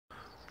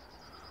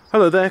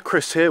Hello there,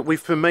 Chris here.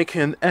 We've been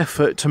making an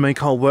effort to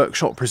make our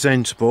workshop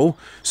presentable,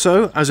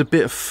 so as a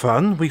bit of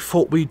fun we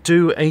thought we'd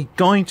do a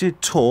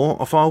guided tour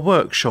of our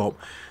workshop.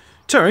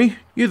 Terry,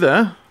 you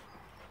there?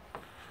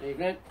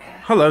 Evening.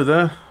 Hello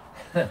there.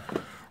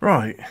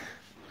 Right,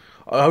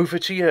 over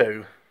to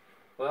you.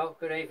 Well,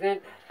 good evening.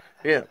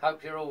 Yeah.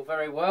 Hope you're all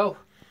very well.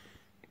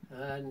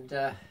 And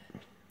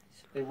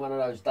it's been one of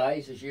those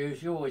days, as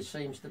usual, it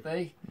seems to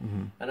be.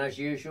 And as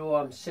usual,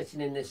 I'm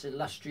sitting in this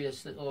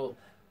illustrious little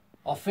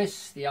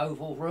office, the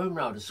oval room,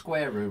 no, the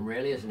square room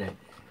really, isn't it?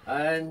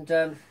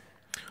 And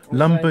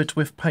Lumbered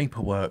with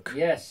paperwork.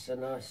 yes,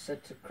 and I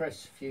said to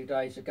Chris a few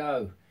days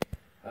ago,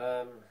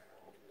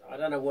 I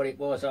don't know what it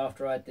was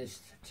after I had this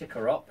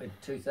ticker up in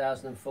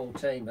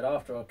 2014, but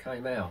after I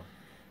came out,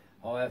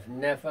 I have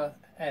never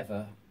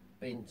ever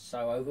been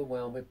so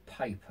overwhelmed with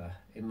paper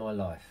in my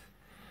life.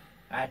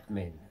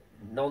 Admin,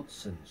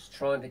 nonsense,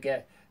 trying to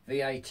get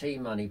VAT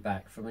money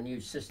back from a new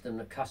system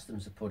that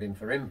customs have put in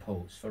for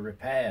imports, for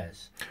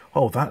repairs.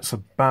 Oh, that's a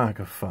bag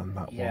of fun,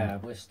 that Yeah,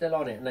 one. we're still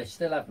on it, and they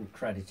still haven't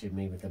credited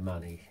me with the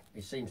money.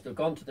 It seems to have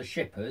gone to the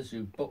shippers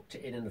who booked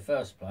it in the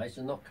first place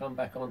and not come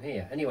back on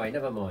here. Anyway,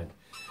 never mind.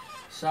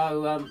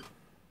 So,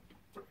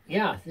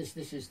 yeah,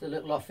 this is the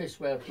little office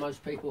where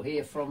most people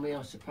hear from me,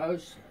 I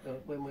suppose,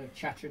 when we're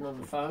chattering on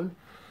the phone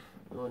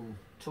and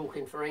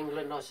talking for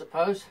England, I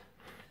suppose.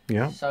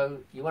 Yeah. So,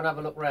 you want to have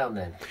a look round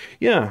then?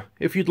 Yeah,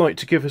 if you'd like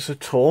to give us a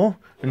tour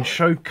and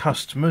show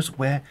customers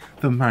where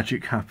the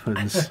magic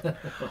happens.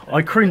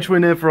 I cringe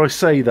whenever I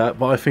say that,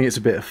 but I think it's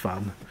a bit of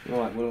fun.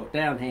 Right, well,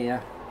 down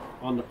here,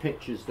 on the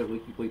pictures that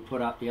we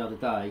put up the other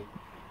day,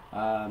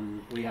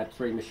 we had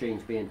 3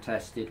 machines being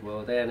tested.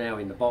 Well, they're now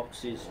in the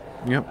boxes.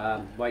 Yep.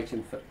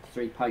 Waiting for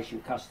 3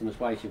 patient customers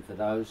waiting for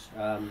those.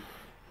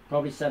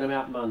 Probably send them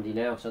out Monday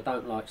now, so I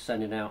don't like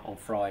sending out on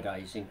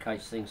Fridays in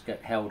case things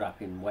get held up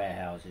in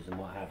warehouses and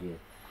what have you.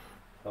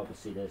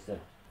 Obviously there's the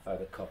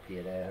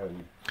photocopier there,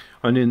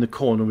 And in the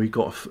corner we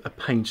got a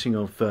painting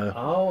of...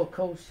 oh, of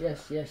course,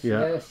 yes,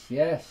 Yeah.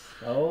 yes.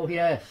 Oh,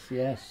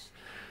 yes.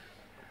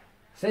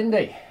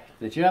 Cindy,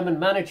 the German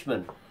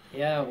management.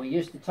 Yeah, we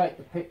used to take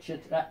the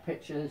picture. That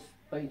picture's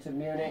been to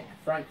Munich,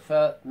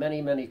 Frankfurt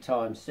many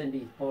times.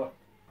 Cindy, poor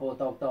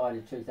dog, died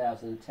in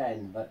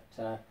 2010, but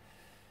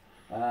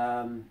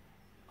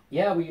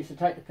yeah, we used to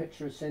take the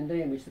picture of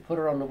Cindy and we used to put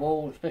her on the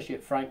wall, especially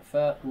at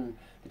Frankfurt, and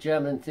the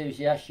German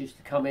enthusiasts used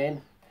to come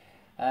in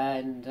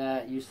and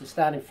used to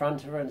stand in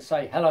front of her and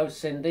say, "Hello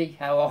Cindy,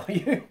 how are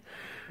you?"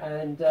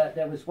 And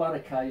there was one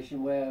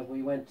occasion where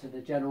we went to the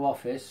general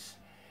office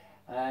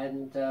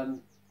and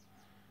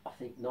I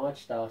think Nige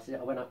started it.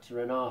 I went up to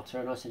Renata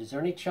and I said, "Is there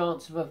any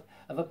chance of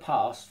a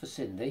pass for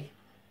Cindy?"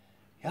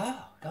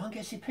 "Yeah, go and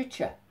get your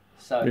picture."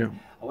 So Yeah.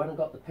 I went and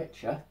got the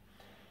picture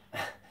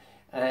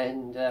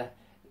and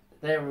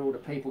there were all the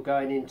people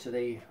going into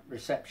the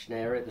reception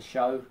area, the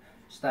show,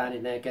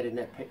 standing there getting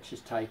their pictures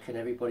taken,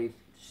 everybody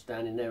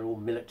standing there all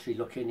military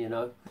looking, you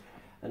know.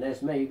 And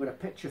there's me with a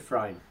picture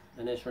frame,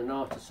 and there's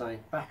Renata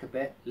saying, "Back a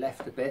bit,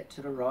 left a bit,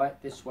 to the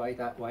right, this way,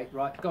 that way."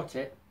 Right, got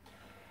it.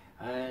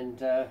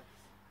 And a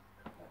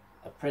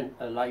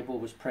label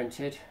was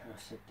printed. I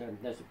said,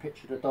 "There's a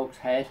picture of the dog's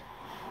head."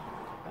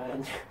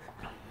 And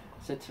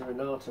I said to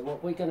Renata,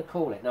 "What are we going to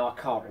call it?" Now, I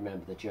can't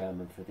remember the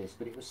German for this,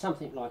 but it was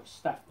something like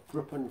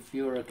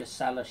Stabgruppenführer,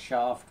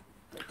 Gesellschaft,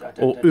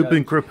 Or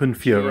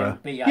Obergruppenführer.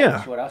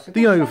 Yeah, what else? I said,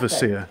 the "What's that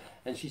overseer. then?"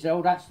 And she said,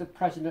 "Oh, that's the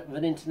president of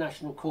an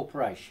international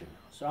corporation."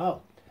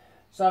 So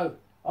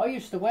I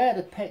used to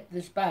wear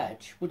this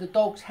badge with the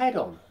dog's head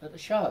on at the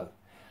show.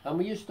 And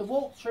we used to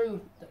walk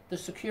through the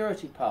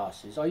security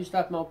passes. I used to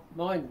have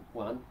mine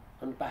one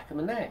on the back of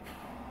my neck.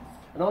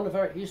 And on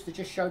the it used to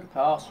just show the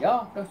pass.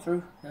 Yeah, go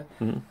through.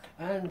 Yeah.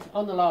 And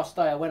on the last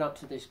day I went up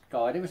to this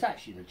guy. It was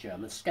actually the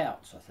German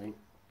scouts, I think.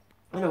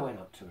 And I went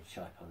up to a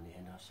chap on the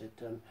end. I said,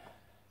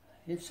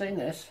 "You've seen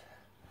this?"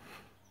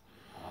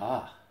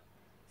 "Ah,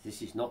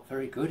 this is not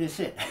very good, is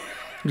it?"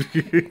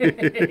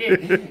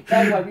 So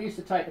anyway, we used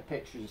to take the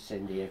pictures of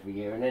Cindy every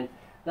year. And then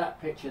that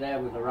picture there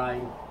with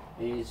Lorraine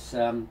is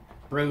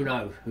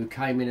Bruno, who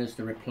came in as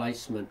the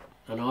replacement.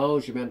 And I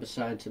always remember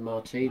saying to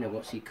Martina,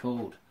 "What's he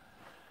called?"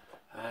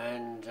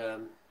 And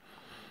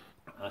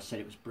I said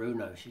it was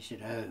Bruno. She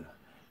said, "Oh,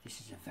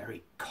 this is a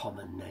very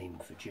common name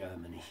for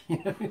Germany."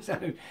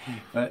 So,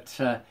 but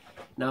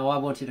no, I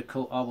wanted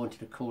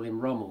to call him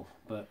Rommel,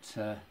 but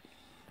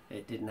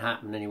it didn't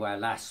happen anyway.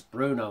 Alas,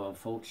 Bruno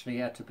unfortunately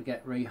had to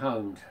get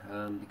rehomed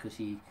because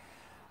he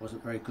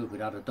wasn't very good with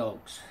other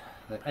dogs.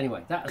 But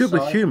anyway, that Good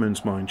with aside,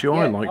 humans, mind you.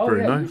 yeah, I like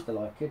Bruno. Yeah, I used to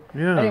like it.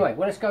 Yeah. Anyway,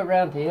 well, let's go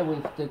round here.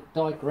 We've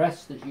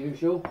digressed as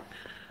usual.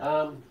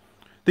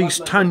 These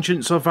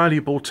tangents are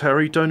valuable,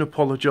 Terry. Don't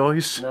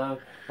apologise. No.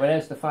 Well,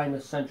 there's the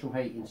famous central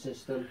heating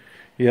system.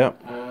 Yeah.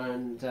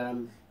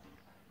 And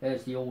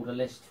there's the order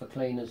list for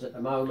cleaners at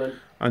the moment.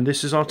 And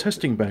this is our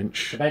testing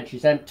bench. The bench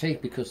is empty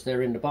because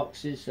they're in the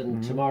boxes,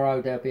 and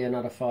tomorrow there'll be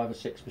another 5 or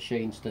 6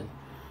 machines to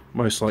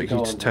Most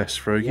likely to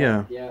test through,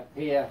 yeah.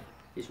 Here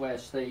is where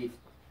Steve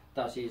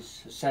does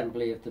his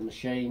assembly of the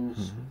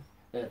machines,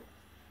 the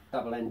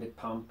double-ended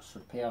pumps, the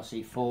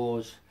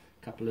PLC4s,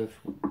 couple of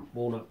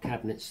walnut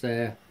cabinets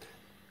there,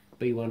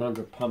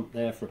 B100 pump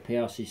there for a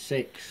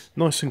PRC6.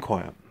 Nice and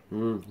quiet.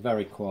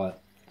 Very quiet.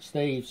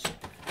 Steve's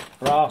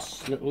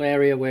brass little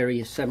area where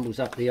he assembles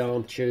up the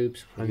arm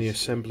tubes. And the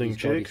assembling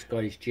jig. He's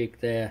got his jig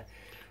there.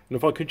 And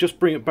if I could just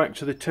bring it back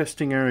to the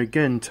testing area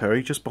again,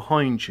 Terry, just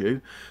behind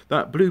you,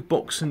 that blue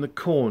box in the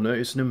corner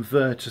is an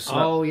inverter. So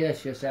oh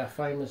yes, our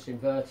famous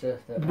inverter.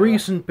 The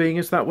reason being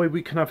is that way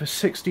we can have a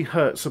 60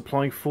 hertz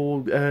supply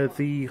for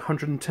the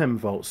 110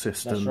 volt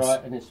systems. That's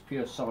right, and it's a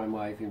pure sine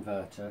wave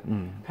inverter,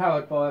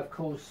 powered by, of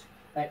course,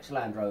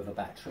 ex-Land Rover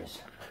batteries.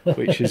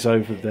 Which is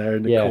over there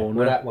in the corner.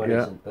 Well, that one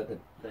isn't, but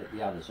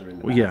the others are in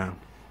the back. Yeah.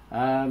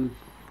 Do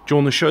you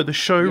want to show the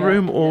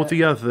showroom or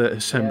the other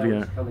assembly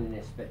area? Come in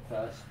this bit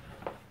first.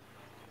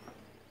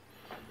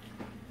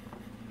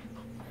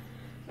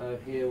 So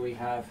here we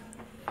have,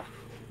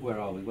 where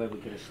are we? Where are we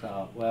going to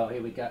start? Well,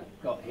 here we got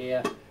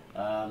here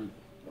an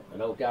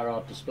old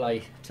garage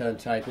display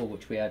turntable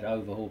which we had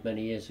overhauled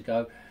many years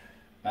ago.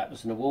 That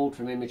was an award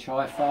from Image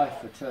Hi-Fi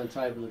for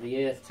Turntable of the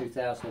Year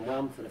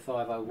 2001 for the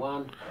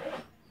 501.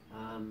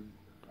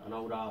 An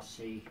old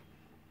RC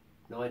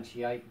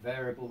 98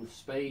 variable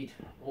speed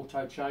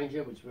auto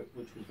changer which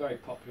was very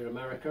popular in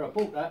America. I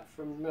bought that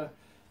from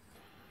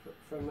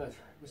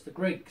Mr.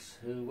 Griggs,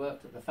 who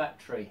worked at the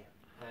factory.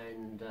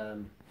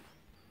 And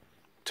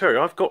Terry,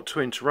 I've got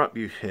to interrupt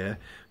you here.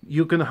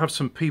 You're going to have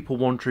some people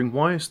wondering,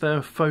 why is there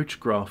a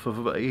photograph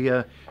of a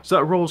is that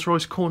a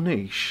Rolls-Royce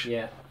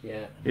Corniche?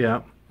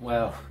 Yeah.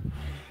 Well,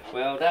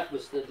 that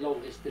was the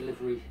longest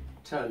delivery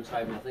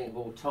turntable I think of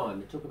all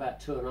time. It took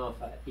about 2.5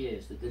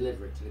 years to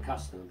deliver it to the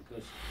customer,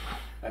 because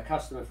a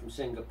customer from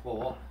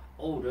Singapore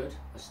ordered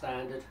a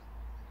standard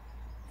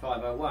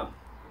 501.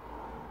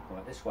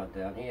 Like this one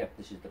down here,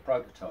 this is the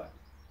prototype.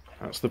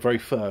 That's the very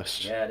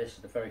first. Yeah, this is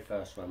the very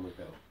first one we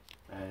built,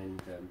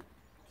 and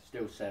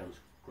still sounds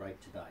great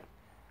today.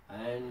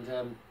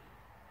 And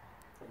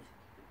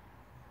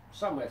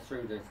somewhere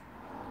through the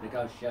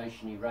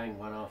negotiation he rang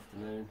one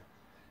afternoon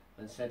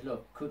and said,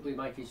 look, could we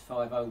make his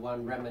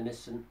 501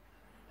 reminiscent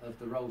of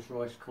the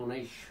Rolls-Royce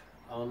Corniche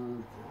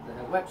on the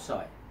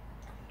website?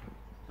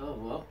 Oh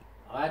well,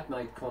 I had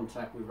made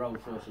contact with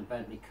Rolls-Royce and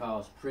Bentley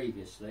cars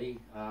previously,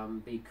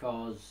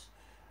 because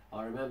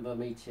I remember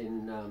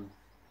meeting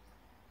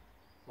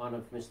one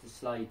of Mr.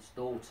 Slade's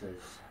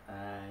daughters,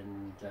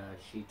 and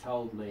she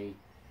told me,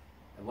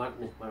 one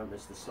of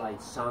Mr.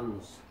 Slade's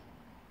son's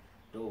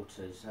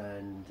daughters,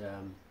 and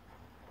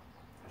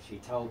she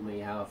told me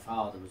how her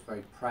father was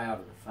very proud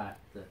of the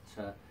fact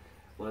that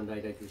one day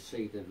they'd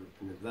received an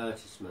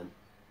advertisement,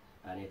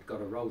 and he'd got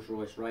a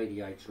Rolls-Royce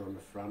radiator on the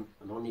front,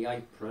 and on the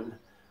apron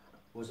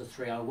was a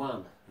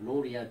 301, and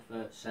all the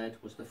advert said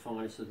was the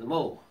finest of them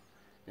all.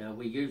 Now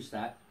we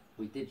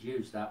did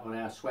use that on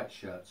our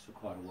sweatshirts for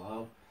quite a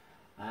while,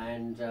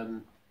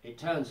 and it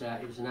turns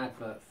out it was an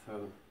advert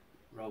for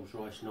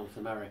Rolls-Royce North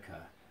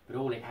America, but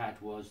all it had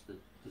was the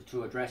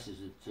two addresses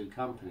of the two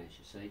companies,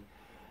 you see.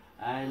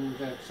 And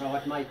so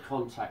I'd made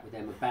contact with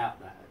them about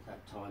that at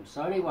that time.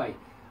 So anyway,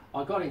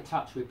 I got in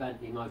touch with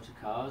Bentley Motor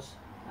Cars.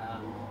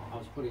 I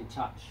was put in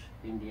touch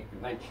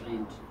eventually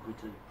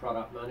with the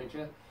product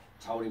manager,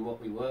 told him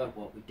what we were,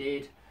 what we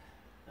did,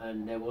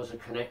 and there was a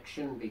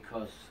connection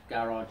because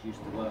Garage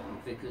used to work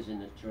with Vickers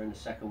during the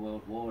Second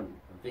World War, and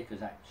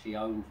Vickers actually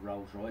owned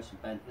Rolls-Royce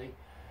and Bentley,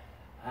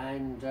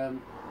 and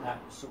that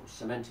sort of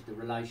cemented the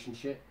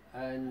relationship.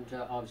 And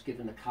I was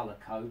given the colour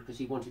code because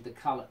he wanted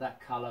that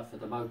colour for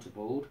the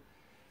motorboard.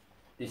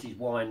 This is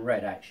wine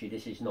red, actually.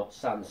 This is not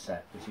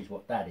sunset, which is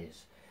what that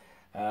is.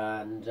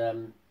 And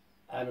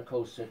of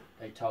course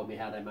they told me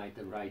how they made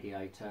the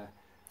radiator,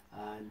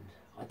 and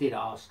I did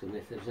ask them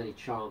if there was any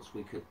chance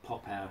we could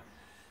pop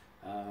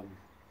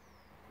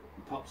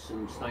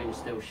some stainless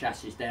steel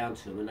chassis down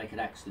to them and they could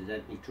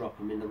accidentally drop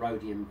them in the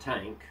rhodium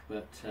tank,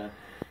 but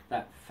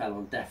that fell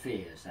on deaf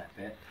ears. That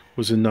bit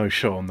was a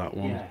no-show on that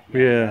one.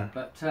 Yeah.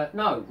 But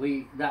no,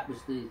 that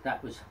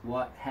was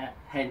what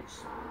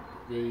hence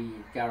the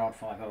Garage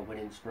 501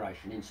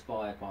 inspiration,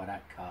 inspired by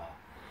that car.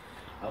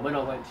 And when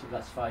I went to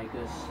Las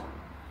Vegas,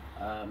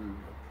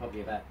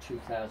 probably about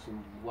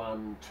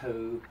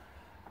 2001-2,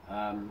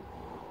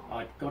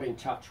 I got in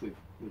touch with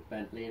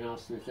Bentley and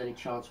asked them if there's any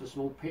chance for a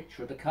small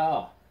picture of the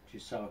car,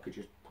 just so I could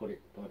just put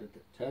it by the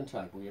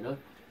turntable, you know.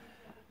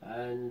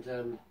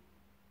 And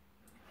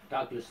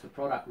Douglas, the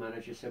product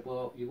manager, said,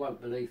 well, you won't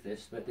believe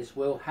this, but this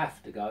will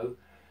have to go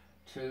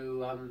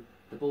to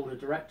the board of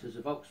directors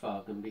of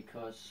Volkswagen,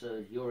 because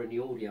you're in the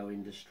audio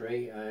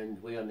industry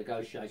and we are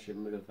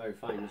negotiating with a very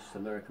famous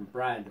American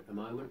brand at the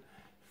moment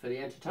for the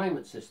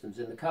entertainment systems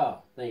in the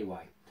car.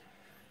 Anyway,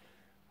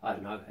 I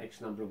don't know, X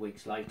number of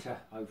weeks later,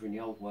 over in the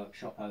old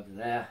workshop over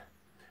there,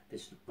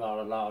 this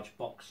rather large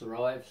box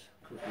arrives.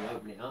 Of course, we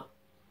open it up.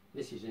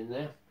 This is in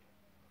there.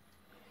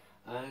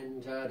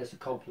 And there's a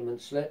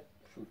compliment slip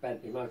from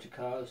Bentley Motor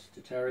Cars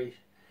to Terry.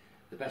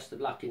 The best of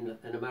luck in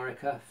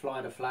America.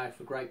 Fly the flag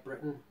for Great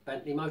Britain.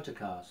 Bentley Motor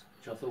Cars,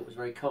 which I thought was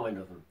very kind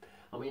of them.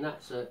 I mean,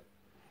 that's a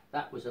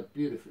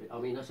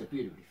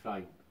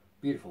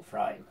beautiful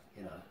frame,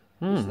 you know.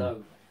 There's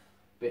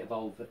bit of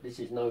old, this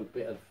is no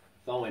bit of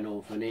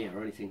vinyl veneer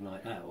or anything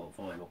like that, or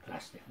vinyl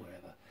plastic,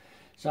 whatever.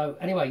 So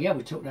anyway, yeah,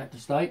 we took that to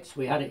States,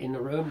 we had it in the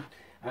room,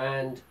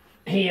 and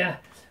here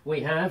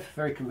we have,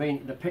 very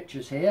convenient, the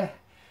pictures here.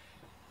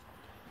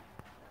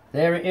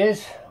 There it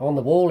is, on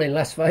the wall in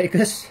Las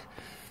Vegas.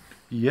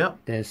 Yep.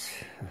 There's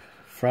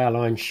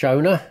Fraulein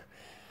Shona,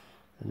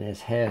 and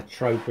there's Herr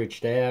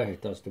Trowbridge there, who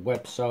does the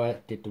website,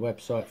 did the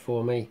website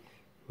for me.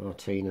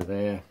 Martina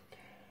there.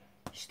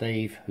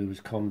 Steve, who was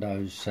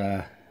Condo's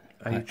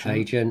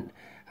agent,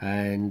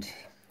 and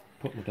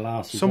put my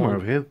glasses somewhere on.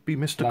 over here be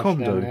Mr. Flash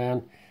Condo.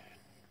 down.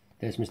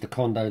 There's Mr.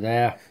 Condo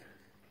there.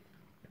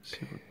 See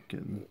if I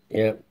can get...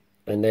 Yeah,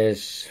 and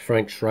there's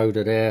Frank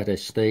Schroeder there.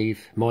 There's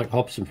Steve. Mike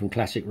Hobson from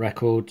Classic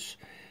Records.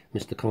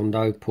 Mr.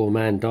 Condo, poor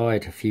man,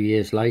 died a few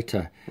years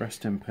later.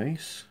 Rest in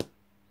peace.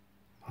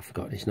 I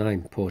forgot his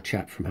name. Poor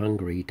chap from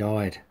Hungary. He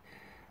died.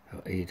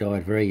 He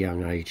died very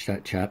young age,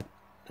 that chap.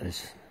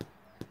 There's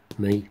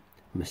me,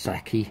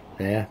 Masaki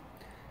there,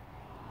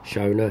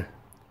 Shona,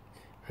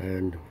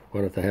 and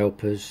one of the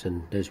helpers,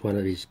 and there's one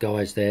of these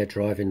guys there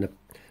driving the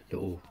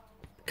little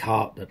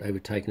cart that they were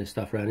taking the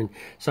stuff around in.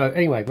 So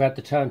anyway, we had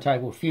the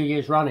turntable a few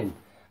years running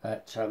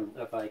at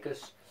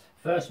Vegas.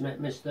 First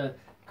met Mr.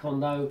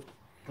 Condo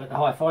at the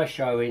Hi-Fi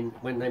show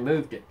when they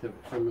moved it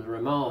from the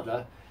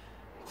Ramada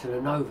to the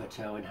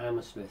Novotel in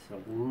Hammersmith.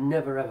 I'll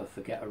never ever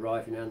forget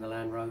arriving down the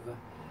Land Rover.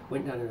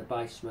 Went down in the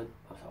basement.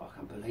 I thought, I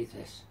can't believe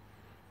this.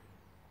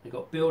 They've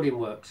got building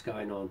works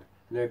going on,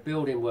 and they're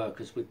building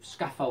workers with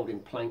scaffolding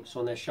planks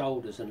on their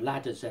shoulders and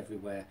ladders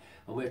everywhere,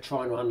 and we're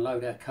trying to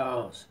unload our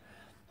cars.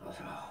 I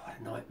thought, oh, what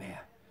a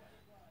nightmare.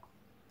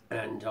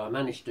 And I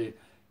managed to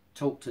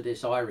talk to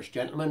this Irish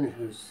gentleman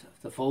who's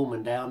the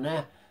foreman down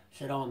there. He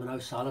said, oh, I'm an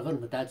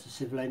O'Sullivan, my dad's a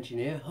civil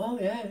engineer. Oh,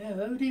 yeah,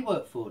 who do you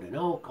work for then?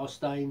 Oh,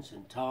 Costains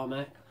and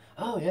Tarmac.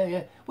 Oh,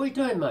 yeah. What are you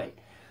doing, mate?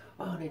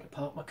 Oh, I need to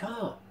park my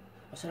car.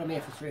 I said, I'm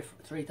here for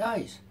three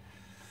days.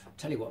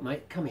 Tell you what,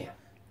 mate, come here.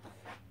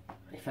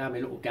 And he found me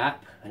a little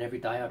gap, and every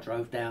day I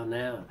drove down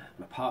there, and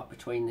I parked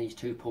between these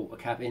two porter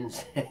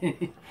cabins.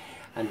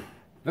 And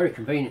very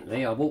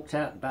conveniently, I walked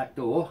out the back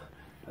door,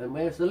 and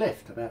where's the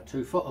lift? About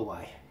 2 foot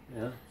away.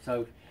 You know?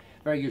 So,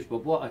 very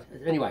useful.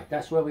 Anyway,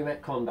 that's where we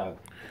met Condo.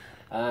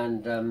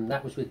 And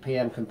that was with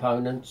PM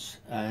Components,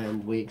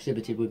 and we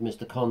exhibited with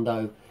Mr.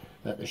 Condo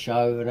at the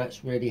show, and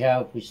that's really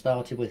how we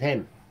started with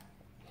him.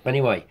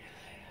 Anyway,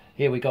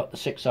 here we got the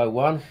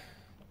 601,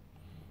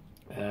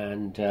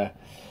 and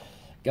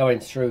going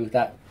through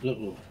that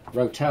little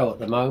Rotel at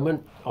the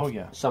moment. Oh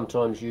yeah.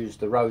 Sometimes use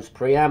the Rose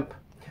preamp.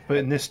 But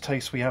in this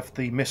case we have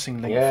the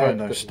missing link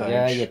phono stage.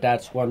 Yeah, your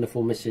dad's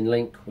wonderful missing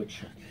link,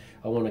 which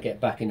I want to get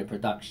back into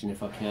production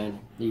if I can.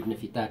 Even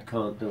if your dad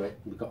can't do it,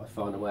 we've got to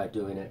find a way of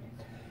doing it.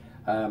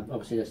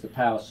 Obviously there's the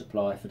power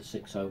supply for the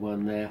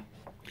 601 there.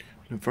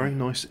 A very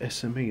nice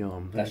SME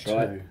arm there. That's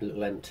right, too.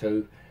 Little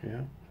M2.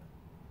 Yeah.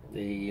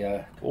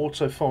 The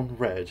Autofon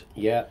red.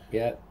 Yeah.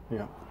 Yeah,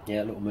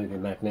 little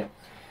moving magnet.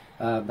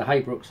 The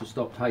Haybrooks have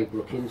stopped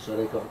Haybrooking, so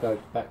they've got to go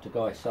back to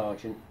Guy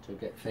Sargent to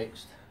get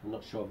fixed. I'm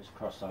not sure if it's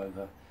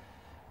crossover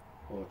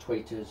or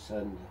tweeters,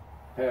 and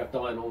a pair of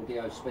Dyne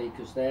audio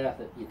speakers there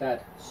that your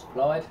dad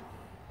supplied,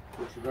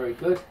 which are very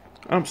good.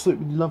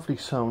 Absolutely lovely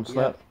sounds.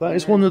 Yeah. That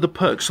is one of the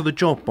perks of the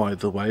job, by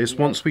the way, is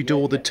once we do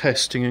all the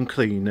testing and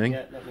cleaning.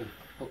 Yeah, let me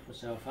hook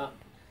myself up.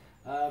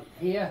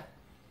 Here,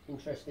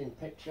 interesting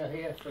picture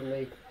here from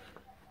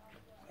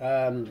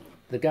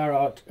the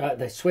garage,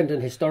 the Swindon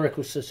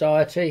Historical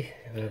Society,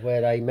 where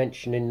they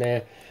mention in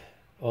there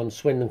on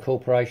Swindon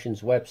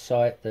Corporation's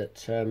website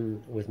that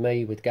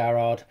with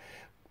Garrard,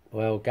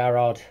 well,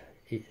 Garrard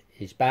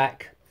is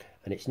back,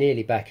 and it's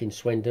nearly back in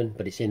Swindon,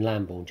 but it's in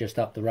Lambourne, just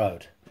up the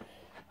road.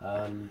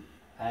 And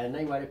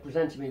anyway, they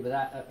presented me with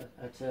that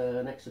at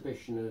an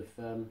exhibition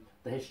of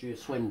the history of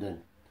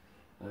Swindon,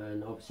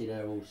 and obviously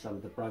they're all some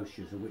of the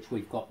brochures, of which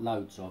we've got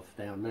loads of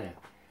down there.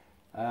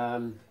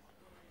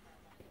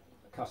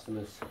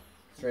 Customers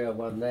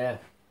 301 there.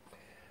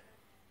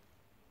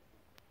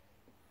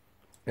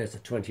 There's a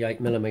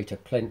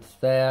 28mm plinth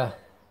there.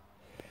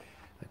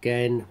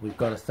 Again, we've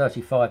got a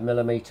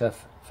 35mm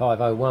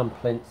 501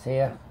 plinth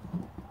here.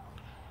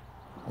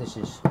 This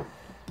is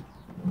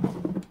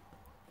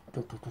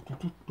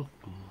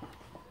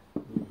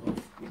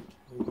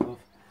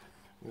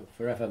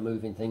forever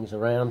moving things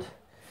around.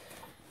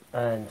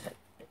 And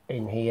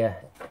in here,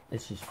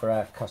 this is for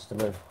our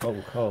customer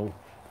Hong Kong.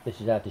 This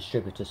is our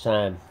distributor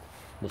Sam.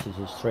 This is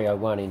his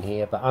 301 in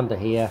here, but under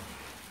here,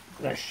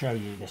 let's show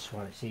you this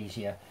one, it's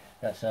easier.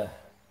 That's a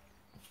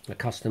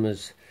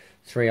customer's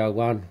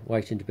 301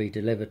 waiting to be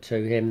delivered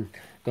to him.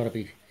 Got to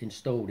be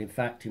installed, in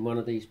fact, in one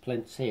of these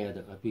plinths here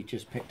that we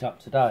just picked up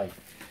today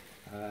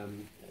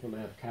from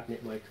our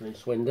cabinet maker in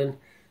Swindon.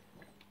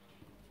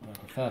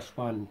 The first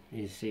one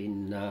is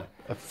in a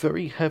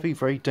very heavy,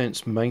 very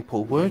dense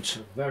maple wood.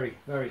 Very,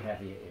 very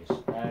heavy it is.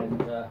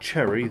 And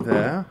cherry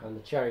there. And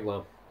the cherry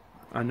one.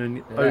 And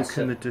an oak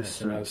in the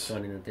distance. An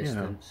oak one in the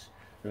distance.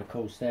 Yeah. And of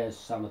course there's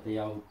some of the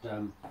old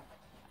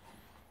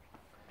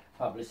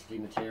publicity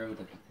material,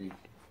 the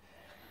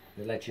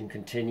the legend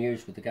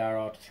continues with the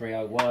Garrard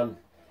 301,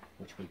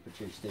 which we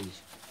produced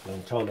these a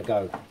long time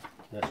ago.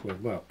 That's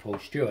when, well, Paul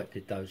Stewart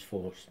did those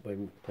for us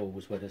when Paul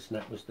was with us, and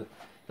that was the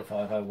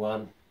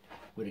 501.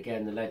 But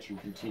again, the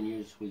legend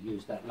continues. We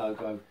used that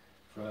logo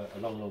for a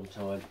long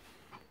time.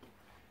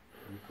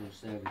 And of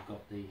course there we've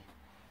got the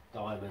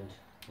diamond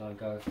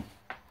logo, which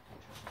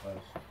I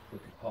suppose we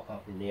could pop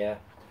up in the air.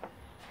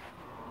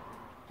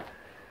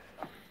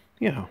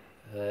 Yeah.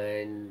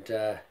 And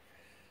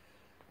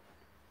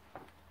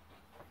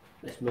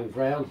let's move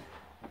round.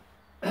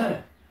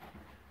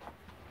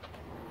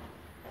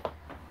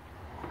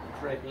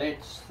 Correct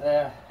lids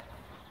there.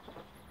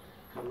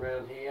 Come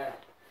round here.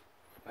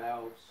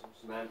 Valves,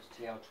 some amps,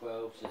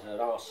 TL12s. There's an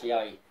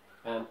RCA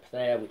amp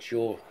there, which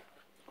your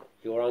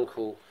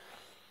uncle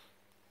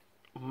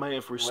may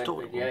have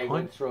restored at one he point.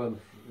 went through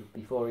them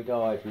before he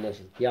died, and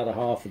there's the other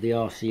half of the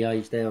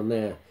RCA's down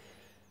there.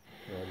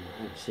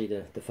 You can see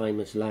the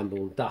famous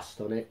Lamborn dust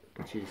on it,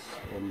 which is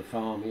on the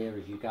farm here,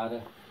 as you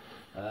gather.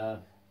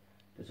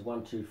 There's a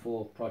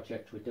 124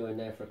 project we're doing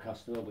there for a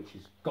customer, which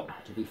has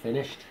got to be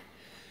finished.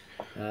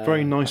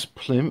 Very nice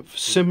plinth,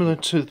 similar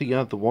to the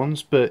other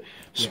ones, but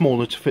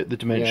smaller to fit the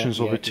dimensions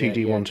of a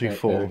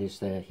TD124. There it is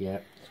there, yeah.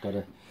 It's got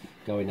to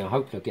go in now.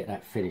 Hopefully I'll get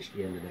that finished at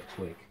the end of next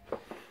week.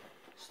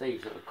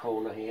 Steve's at the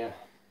corner here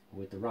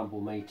with the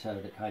rumble meter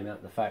that came out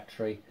of the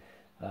factory,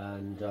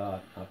 and I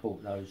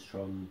bought those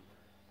from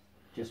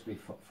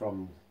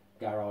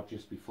Garrard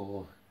just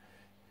before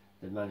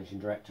the managing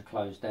director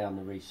closed down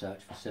the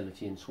research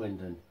facility in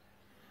Swindon,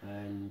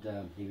 and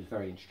he was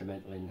very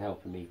instrumental in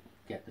helping me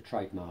get the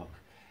trademark.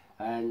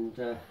 And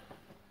the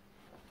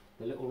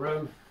little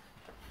room,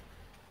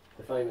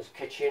 the famous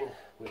kitchen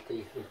with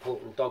the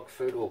important dog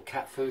food, or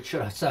cat food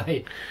should I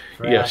say,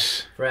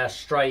 for our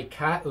stray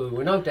cat, who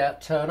will no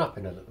doubt turn up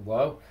in a little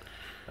while,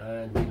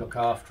 and we look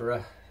after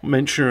her.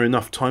 Mention her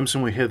enough times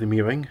and we hear the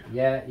mewing.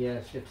 Yeah,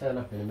 she'll turn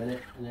up in a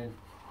minute. And then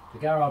the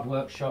Garrard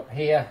workshop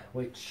here,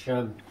 which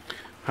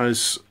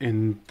has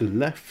in the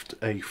left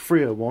a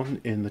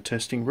 301 in the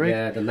testing rig.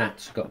 Yeah, the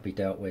mat's got to be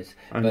dealt with,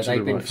 and but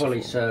they've been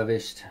fully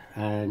serviced,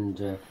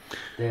 and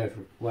they're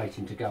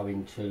waiting to go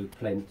into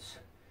plinths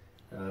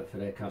for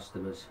their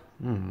customers.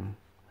 And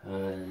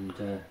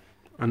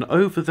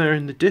over there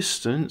in the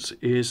distance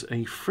is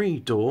a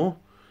 3-door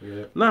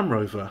Land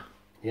Rover.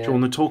 Do you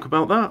want to talk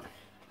about that?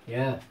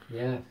 Yeah.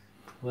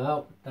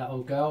 Well, that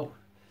old girl,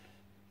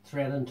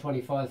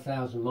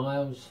 325,000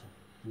 miles,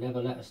 never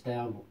let us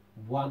down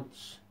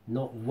once.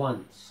 Not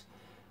once.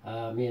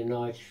 Me and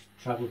Nige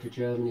travelled to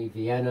Germany,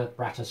 Vienna,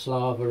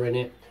 Bratislava in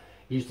it.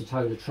 Used to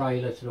tow the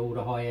trailer to all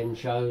the high-end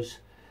shows,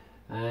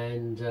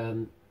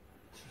 and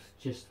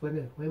just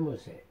when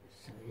was it?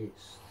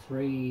 It's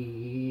 3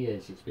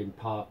 years it's been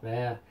parked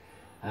there,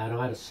 and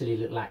I had a silly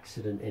little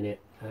accident in it,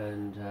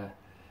 and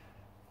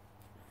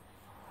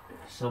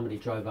somebody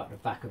drove up the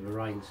back of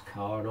Lorraine's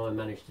car, and I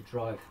managed to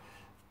drive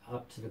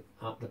up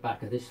the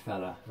back of this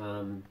fella.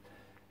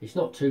 It's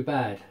not too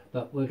bad,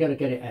 but we're going to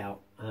get it out.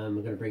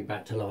 We're going to bring it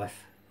back to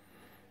life.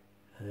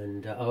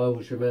 And I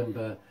always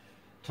remember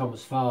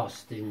Thomas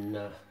Fast in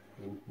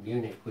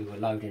Munich. We were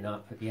loading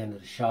up at the end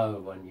of the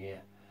show one year,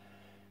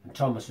 and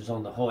Thomas was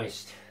on the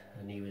hoist,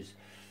 and he was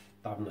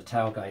on the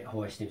tailgate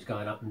hoist. He was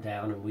going up and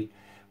down, and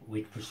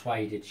we'd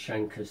persuaded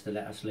Shankers to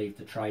let us leave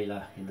the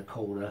trailer in the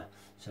corner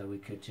so we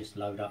could just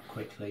load up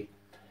quickly.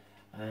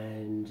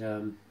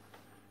 And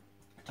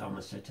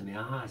Thomas said to me,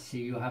 I see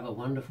you have a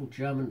wonderful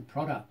German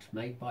product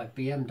made by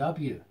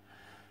BMW.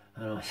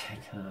 And I said,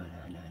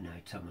 no,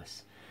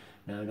 Thomas.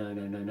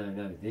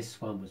 No. This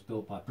one was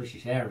built by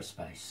British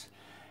Aerospace.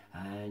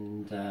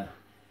 And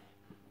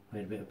we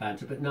had a bit of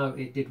banter, but no,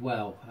 it did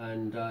well.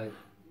 And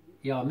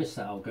yeah, I miss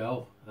that old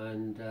girl.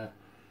 And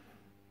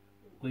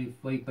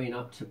we've been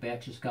up to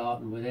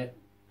Berchtesgaden with it,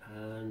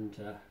 and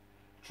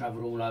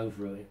travelled all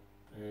over it,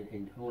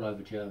 all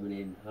over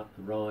Germany and up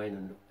the Rhine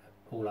and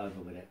all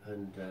over with it.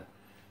 And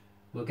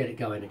we'll get it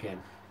going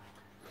again.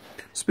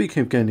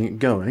 Speaking of getting it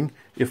going,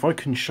 if I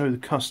can show the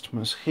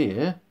customers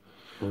here,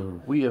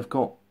 we have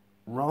got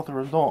rather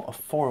a lot of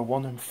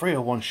 401 and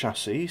 301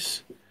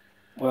 chassis.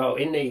 Well,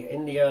 in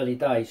the early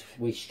days,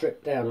 we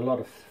stripped down a lot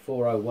of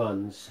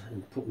 401s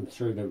and put them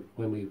through the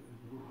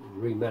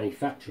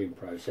remanufacturing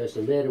process,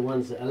 and they're the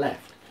ones that are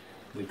left.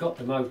 We've got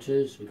the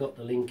motors, we've got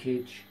the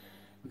linkage,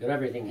 we've got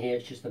everything here.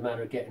 It's just a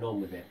matter of getting on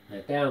with it.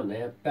 They're down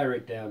there,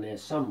 buried down there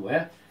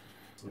somewhere.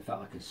 In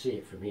fact, I can see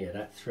it from here.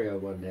 That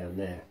 301 down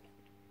there.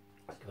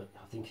 I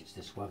think it's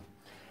this one.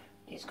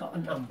 It's got a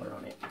number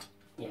on it.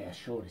 Yeah,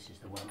 sure, this is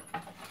the one.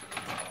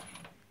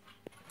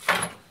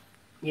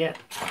 Yeah,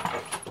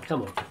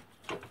 come on.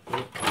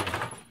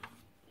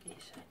 Yeah,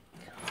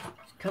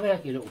 come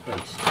out, you little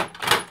beast.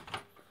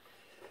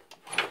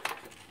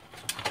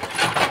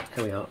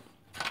 Here we are.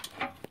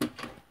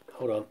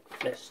 Hold on.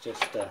 Let's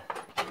just let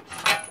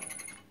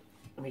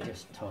me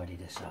just tidy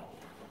this up.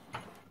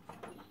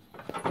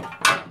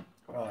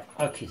 Right,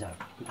 okay, so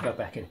we can go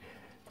back in.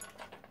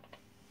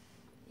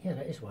 Yeah,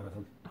 that is one of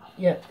them.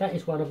 Yeah, that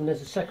is one of them.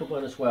 There's a second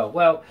one as well.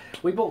 Well,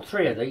 we bought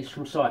 3 of these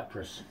from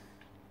Cyprus,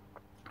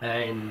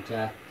 and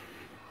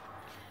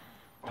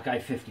I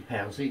gave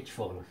 £50 each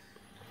for them,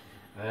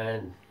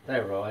 and they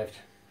arrived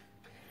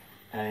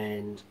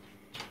and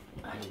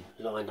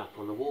lined up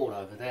on the wall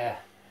over there.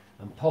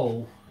 And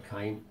Paul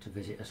came to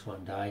visit us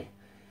one day,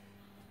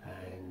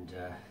 and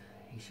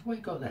he said, "What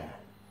you got there?"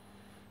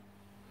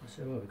 I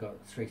said, "Well, we've got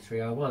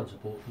 3301s I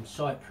bought from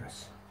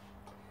Cyprus,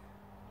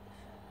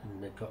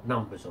 and they've got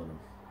numbers on them.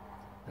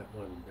 That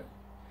one,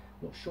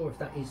 not sure if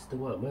that is the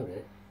one, won't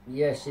it?"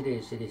 "Yes, it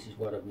is. It is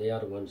one of them. The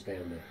other one's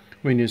down there."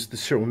 I mean, is the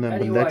serial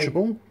number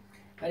legible?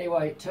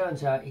 Anyway, it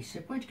turns out, he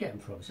said, "Where'd you get them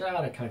from?" I said,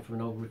 "Oh, they came from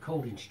an old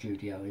recording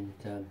studio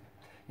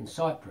in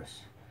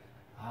Cyprus."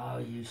 "Oh,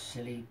 you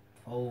silly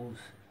fools.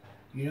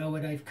 You know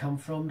where they've come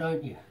from,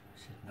 don't you?" I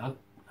said, "No, I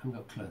haven't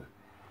got a clue."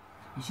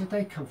 He said,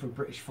 "They come from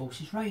British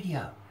Forces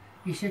Radio."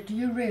 He said, "Do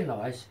you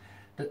realise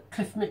that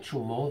Cliff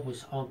Mitchellmore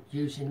was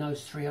using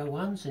those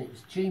 301s, and it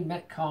was Gene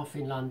Metcalfe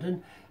in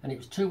London, and it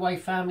was two-way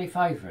family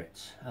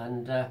favourites.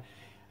 And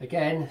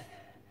again,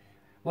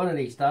 one of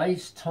these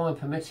days, time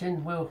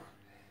permitting, we'll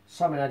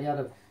somehow or the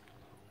other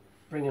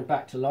bring them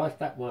back to life.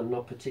 That one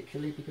not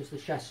particularly, because the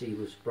chassis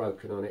was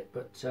broken on it,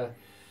 but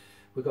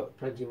we've got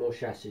plenty more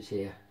chassis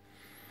here."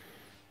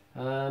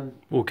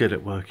 We'll get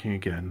it working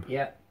again.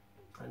 Yeah,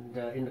 and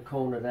in the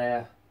corner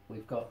there,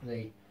 we've got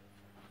the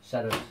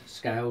set of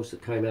scales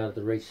that came out of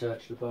the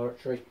research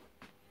laboratory.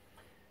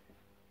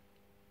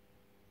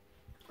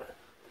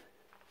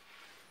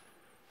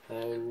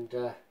 And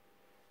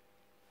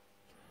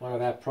one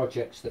of our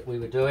projects that we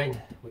were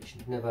doing, which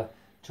never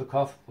took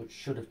off, which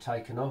should have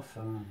taken off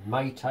and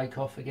may take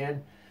off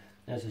again.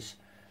 There's this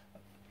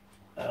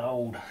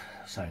old,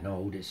 saying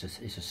old, it's a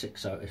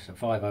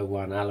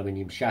 501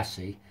 aluminium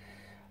chassis,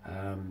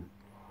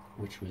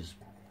 which was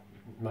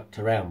mucked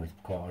around with,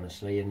 quite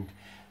honestly, and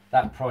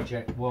that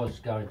project was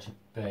going to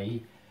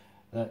be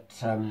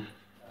that a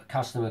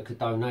customer could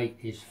donate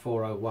his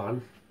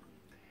 401,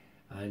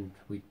 and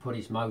we'd put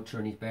his motor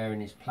and his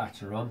bearing, his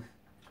platter on,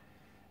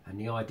 and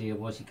the idea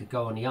was he could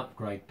go on the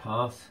upgrade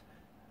path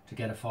to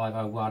get a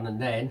 501,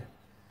 and then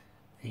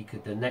he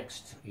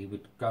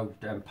would go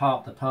and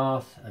part the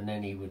path, and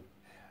then he would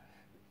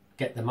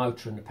get the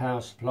motor and the power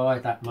supply.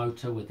 That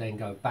motor would then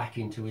go back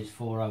into his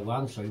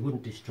 401, so he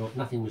wouldn't destroy,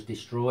 nothing was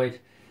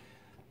destroyed,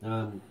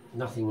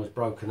 nothing was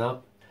broken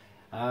up,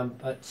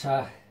 but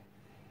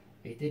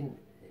it didn't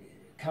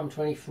come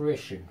to any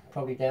fruition,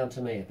 probably down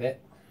to me a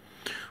bit.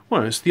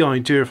 Well, it's the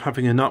idea of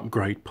having an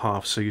upgrade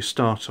path, so you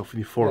start off with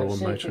your 401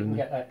 See if motor we can and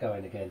get that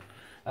going again.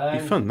 be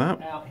fun,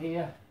 that. Out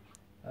here,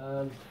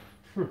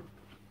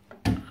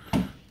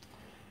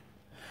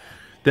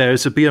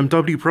 There's a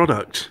BMW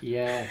product.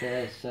 yeah,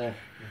 there's a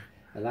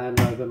Land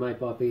Rover made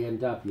by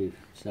BMW,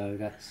 so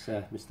that's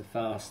Mr.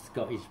 Fast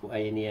got his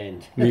way in the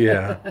end.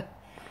 Yeah.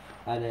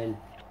 And then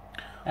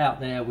out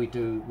there we've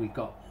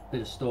got a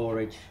bit of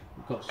storage,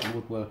 we've got some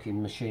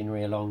woodworking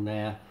machinery along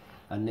there,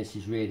 and this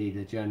is really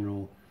the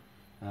general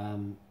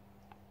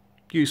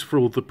used for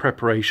all the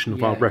preparation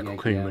of our record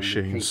cleaning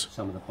machines.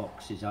 Some of the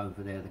boxes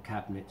over there, the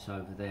cabinets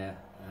over there,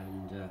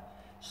 and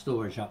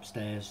storage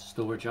upstairs,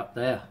 storage up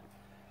there.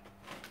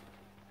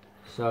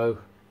 So,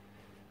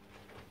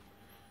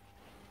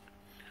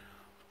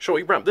 shall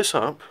we wrap this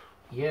up?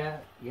 yeah.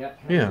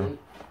 Yeah.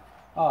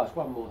 Oh, it's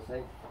one more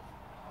thing.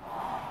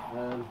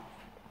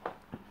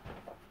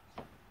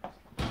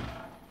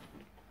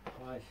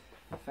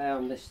 I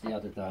found this the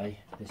other day,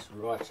 this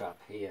right up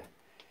here,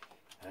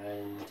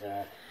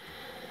 and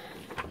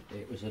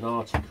it was an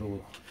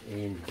article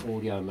in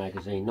Audio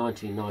Magazine,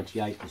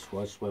 1998 this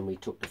was, when we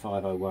took the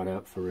 501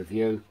 out for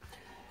review,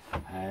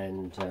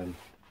 and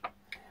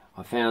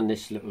I found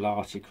this little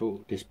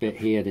article, this bit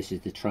here, this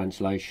is the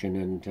translation,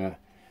 and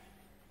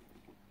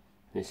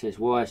it says,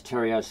 "Why is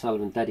Terry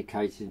O'Sullivan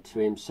dedicated to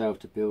himself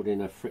to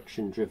building a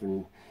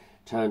friction-driven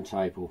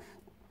turntable?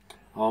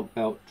 Aren't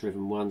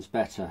belt-driven ones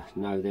better?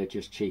 No, they're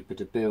just cheaper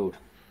to build.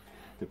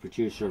 The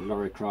producer of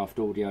Loricraft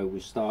Audio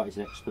will start his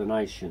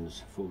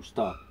explanations, full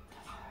stop.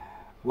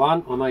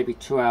 1 or maybe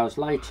 2 hours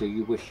later,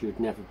 you wish you had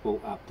never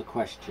brought up the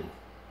question.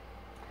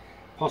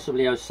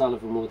 Possibly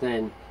O'Sullivan will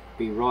then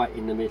be right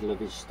in the middle of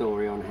his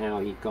story on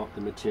how he got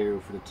the material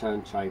for the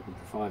turntable,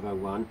 the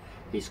 501.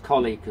 His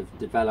colleague of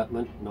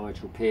development,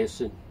 Nigel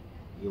Pearson,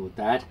 your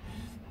dad,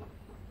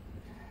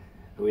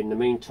 who in the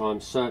meantime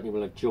certainly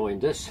will have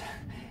joined us,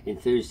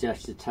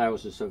 enthusiastically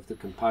tells us of the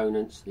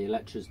components, the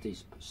electricity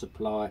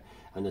supply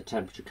and the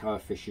temperature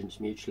coefficients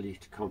mutually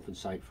to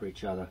compensate for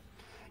each other."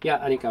 Yeah,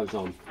 and it goes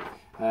on.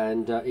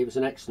 And it was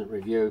an excellent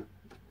review,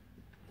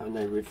 and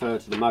they refer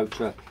to the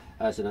motor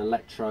as an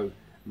electro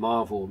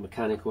marvel of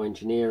mechanical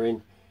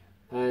engineering,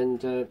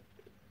 and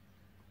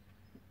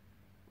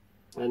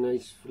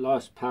his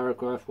last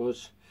paragraph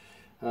was,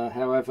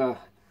 however,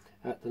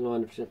 at the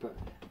line of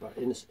but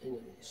in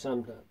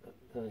some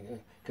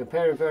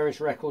comparing various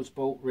records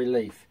brought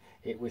relief.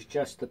 It was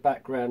just the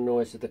background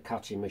noise of the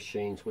cutting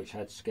machines which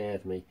had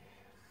scared me.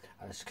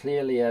 As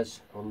clearly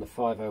as on the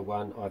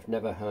 501, I've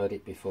never heard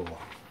it before.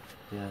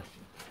 Yeah.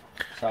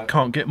 So,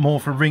 can't get more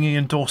of a ringing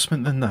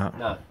endorsement than that.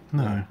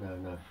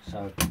 No.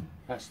 So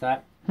that's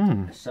that.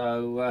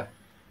 So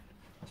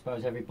I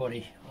suppose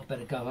everybody, I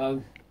better go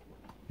home.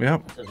 Yeah.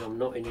 Because I'm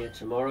not in here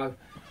tomorrow.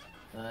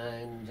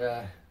 And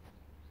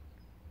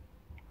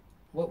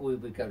what were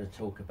we going to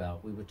talk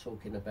about? We were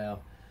talking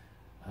about,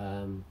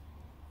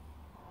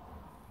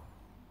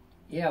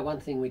 yeah, one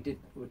thing we did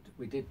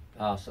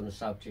pass on the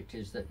subject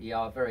is that,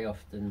 yeah, very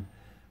often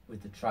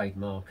with the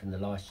trademark and the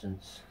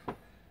license,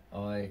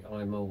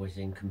 I'm always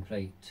in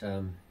complete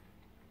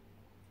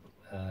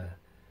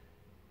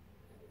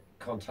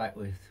contact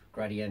with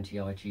Gradiente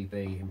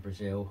IGB in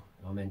Brazil.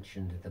 I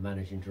mentioned the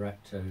managing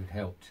director who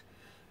helped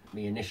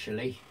me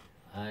initially,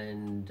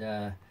 and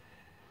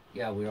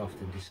yeah, we're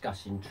often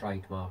discussing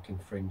trademark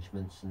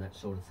infringements and that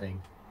sort of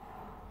thing.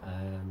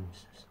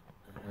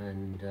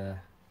 And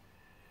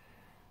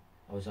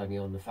I was only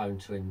on the phone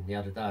to him the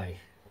other day,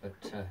 but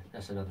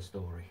that's another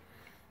story.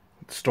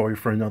 Story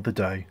for another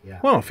day.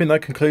 Yeah. Well, I think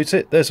that concludes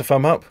it. There's a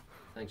thumb up.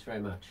 Thanks very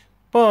much.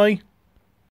 Bye.